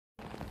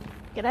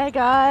G'day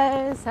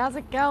guys, how's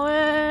it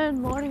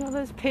going? Morning all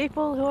those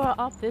people who are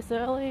up this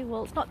early.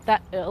 Well, it's not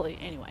that early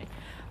anyway.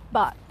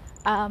 But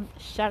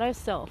Shadow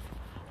Self.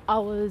 I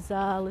was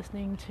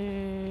listening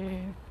to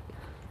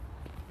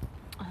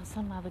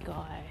some other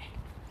guy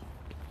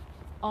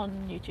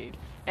on YouTube.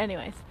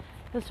 Anyways,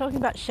 he was talking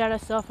about Shadow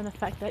Self and the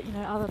fact that,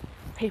 other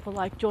people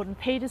like Jordan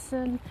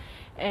Peterson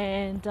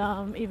and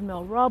even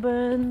Mel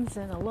Robbins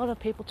and a lot of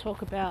people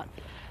talk about,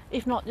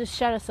 if not just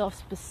Shadow Self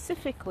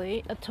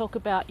specifically, talk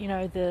about,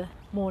 the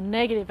more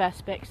negative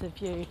aspects of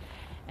you,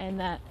 and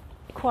that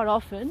quite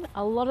often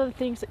a lot of the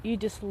things that you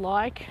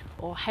dislike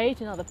or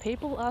hate in other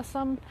people are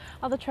some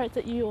other traits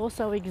that you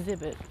also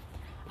exhibit.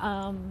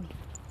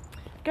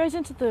 Goes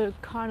into the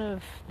kind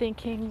of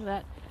thinking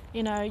that,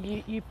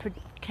 you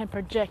can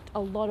project a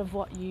lot of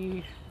what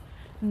you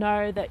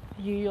know that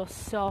you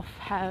yourself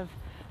have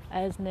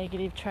as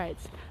negative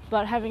traits.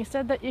 But having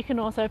said that, you can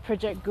also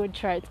project good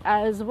traits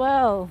as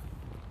well.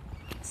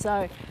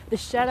 So the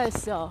shadow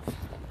self,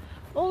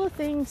 all the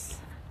things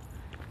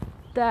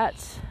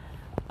that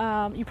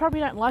you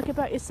probably don't like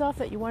about yourself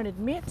that you won't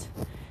admit,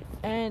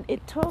 and you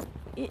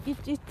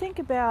think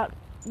about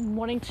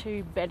wanting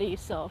to better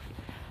yourself.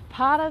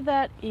 Part of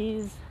that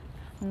is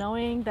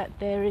knowing that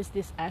there is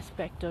this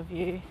aspect of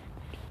you,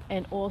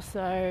 and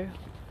also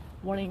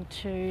wanting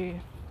to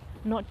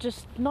not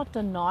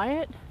deny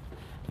it,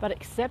 but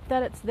accept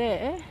that it's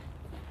there,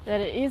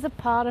 that it is a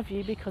part of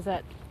you, because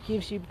that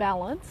gives you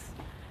balance.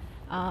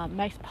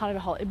 Makes part of the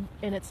whole,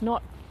 and it's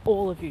not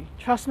all of you.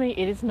 Trust me,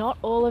 it is not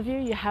all of you.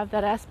 You have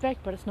that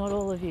aspect, but it's not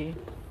all of you.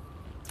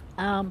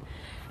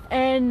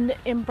 And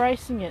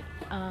embracing it,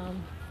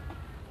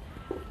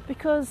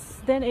 because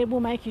then it will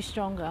make you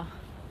stronger.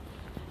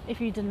 If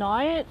you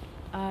deny it,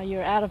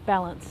 you're out of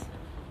balance.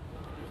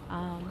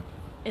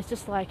 It's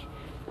just like,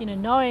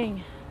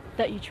 knowing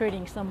that you're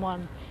treating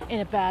someone in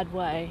a bad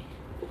way,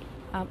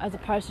 as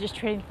opposed to just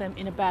treating them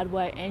in a bad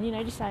way and,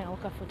 just saying, oh,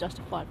 look, I feel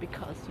justified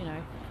because,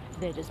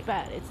 they're just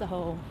bad. It's the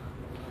whole,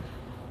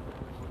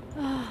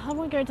 I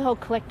won't go into the whole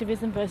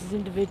collectivism versus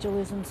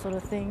individualism sort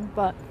of thing,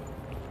 but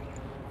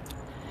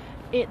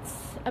it's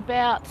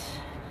about,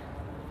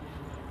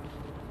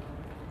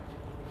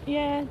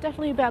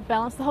 definitely about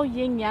balance. The whole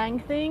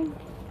yin-yang thing.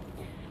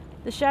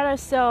 The shadow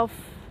self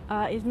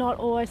is not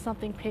always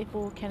something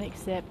people can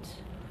accept.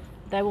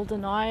 They will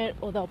deny it,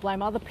 or they'll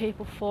blame other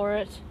people for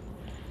it.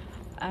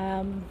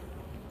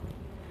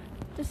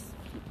 Just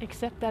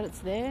accept that it's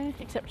there,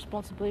 accept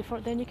responsibility for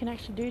it, then you can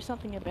actually do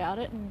something about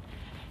it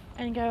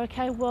and go,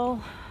 okay,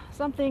 well,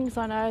 some things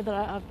I know that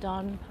I've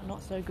done are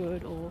not so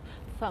good, or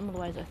some of the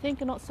ways I think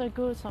are not so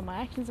good, some of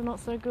my actions are not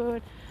so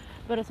good,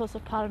 but it's also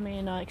part of me,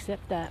 and I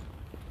accept that.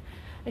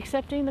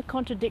 Accepting the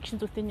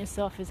contradictions within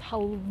yourself is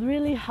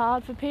really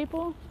hard for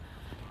people,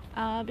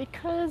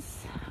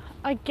 because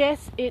I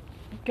guess it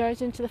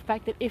goes into the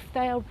fact that if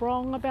they are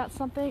wrong about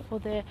something, or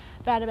they're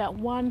bad about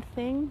one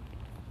thing,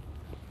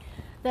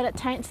 that it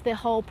taints their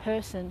whole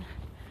person.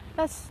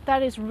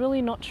 That is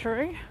really not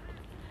true.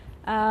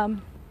 Your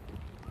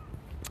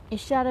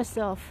shadow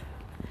self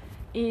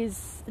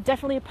is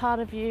definitely a part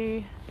of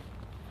you,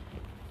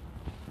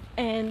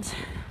 and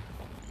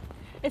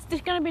it's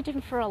just going to be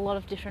different for a lot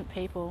of different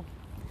people.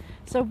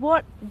 So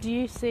what do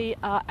you see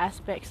are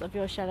aspects of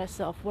your shadow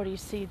self? What do you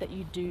see that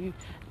you do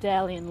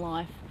daily in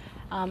life?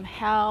 What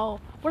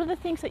are the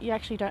things that you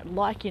actually don't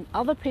like in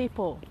other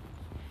people?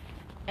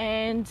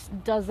 And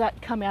does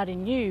that come out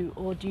in you,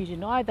 or do you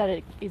deny that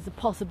it is a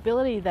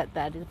possibility that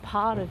that is a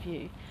part of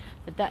you,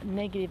 that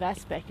negative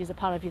aspect is a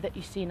part of you that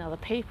you see in other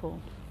people?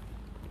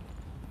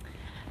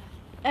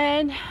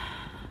 And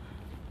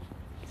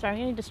sorry, I'm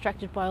getting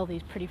distracted by all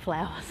these pretty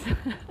flowers.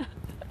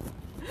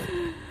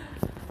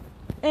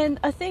 And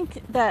I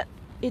think that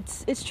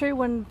it's true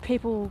when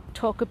people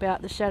talk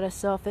about the shadow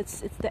self. It's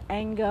the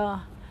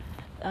anger,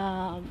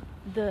 I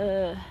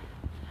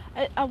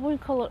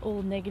wouldn't call it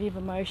all negative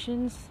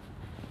emotions.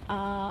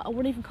 I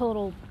wouldn't even call it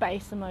all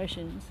base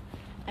emotions.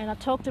 And I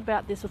talked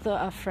about this with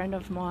a friend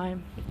of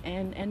mine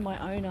and my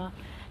owner,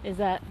 is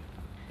that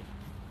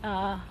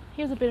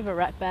he was a bit of a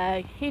rat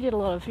bag. He did a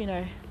lot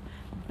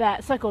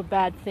of, so-called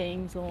bad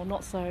things, or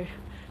not so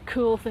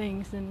cool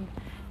things, and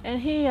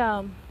he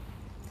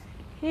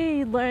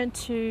learned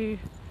to,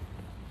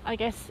 I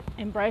guess,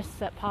 embrace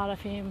that part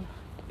of him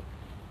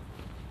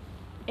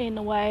in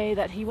a way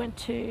that he went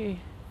to,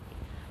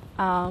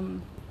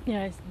 the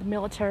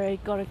military,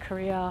 got a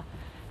career.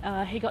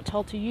 He got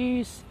told to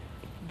use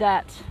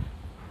that,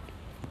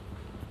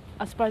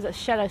 I suppose, that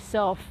shadow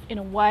self in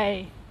a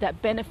way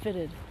that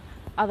benefited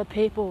other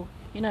people.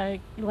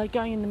 Like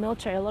going in the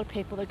military, a lot of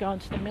people that go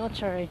into the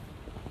military,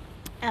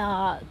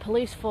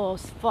 police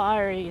force,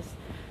 fireys,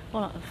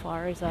 well, not the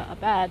fireys are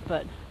bad,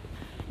 but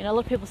a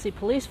lot of people see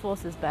police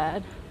force as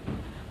bad.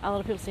 A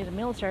lot of people see the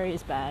military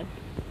as bad,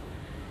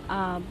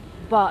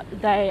 but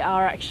they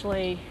are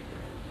actually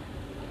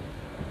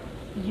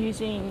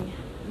using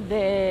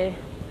their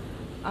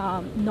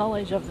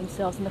knowledge of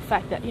themselves and the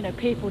fact that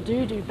people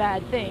do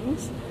bad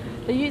things.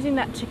 They're using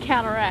that to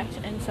counteract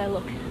and say,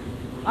 look,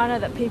 I know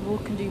that people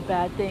can do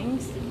bad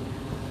things,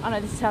 I know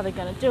this is how they're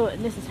going to do it,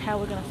 and this is how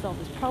we're going to solve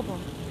this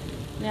problem.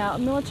 Now,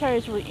 military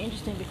is really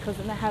interesting because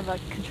then they have a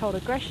controlled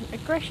aggression.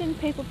 Aggression,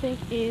 people think,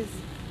 is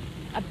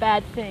a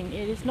bad thing.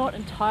 It is not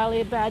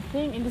entirely a bad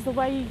thing. It is the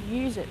way you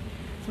use it.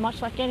 It's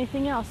much like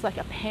anything else. Like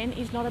a pen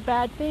is not a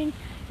bad thing.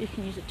 You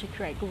can use it to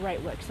create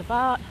great works of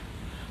art,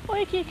 or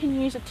you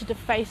can use it to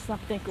deface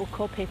something or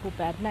call people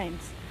bad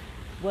names.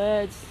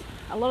 Words,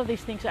 a lot of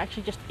these things are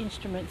actually just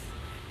instruments.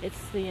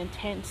 It's the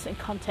intent and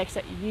context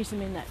that you use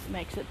them in that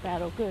makes it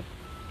bad or good.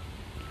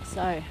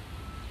 So,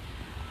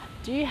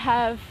 do you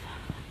have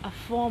a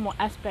form or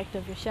aspect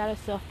of your shadow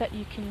self that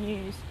you can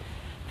use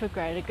for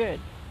greater good?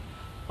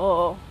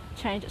 Or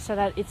change it so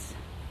that it's,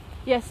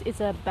 yes,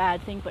 it's a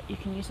bad thing, but you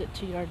can use it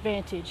to your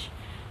advantage.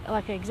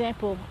 Like an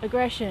example,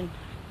 aggression.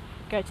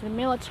 Go to the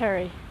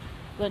military,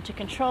 learn to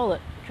control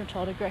it.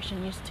 Controlled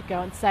aggression, use it to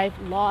go and save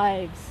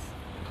lives.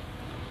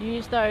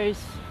 Use that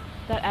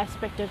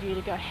aspect of you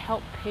to go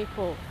help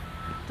people,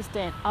 to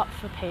stand up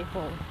for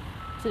people,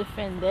 to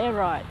defend their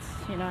rights,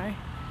 you know.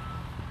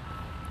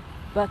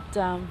 But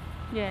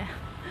yeah,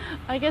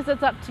 I guess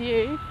it's up to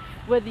you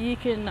whether you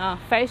can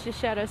face your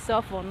shadow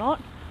self or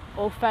not,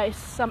 or face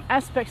some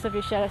aspects of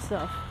your shadow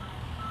self.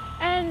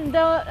 And the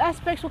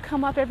aspects will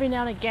come up every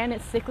now and again.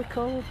 It's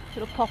cyclical,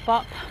 it'll pop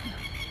up.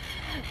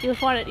 You'll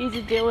find it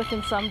easy to deal with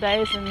in some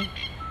days, and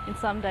in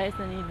some days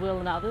than you will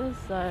in others.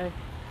 So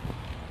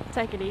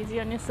take it easy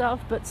on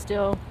yourself, but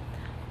still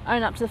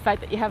own up to the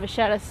fact that you have a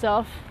shadow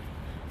self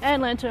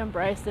and learn to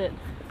embrace it.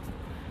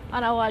 I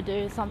know I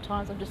do.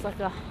 Sometimes I'm just like,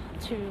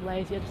 too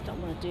lazy, I just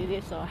don't want to do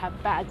this, or I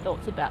have bad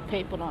thoughts about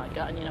people and I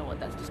go, and you know what,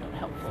 that's just not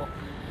helpful.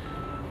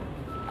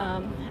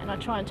 And I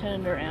try and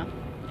turn it around.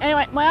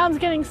 Anyway, my arm's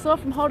getting sore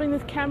from holding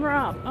this camera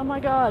up. Oh my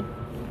god.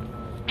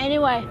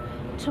 Anyway,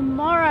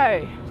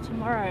 tomorrow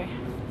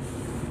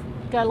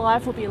go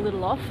live will be a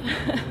little off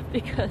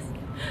because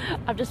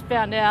I've just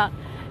found out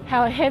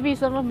how heavy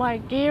some of my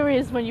gear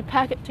is when you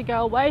pack it to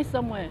go away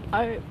somewhere.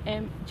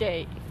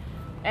 OMG.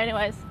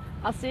 Anyways,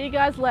 I'll see you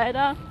guys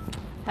later.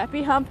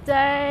 Happy hump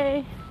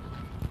day.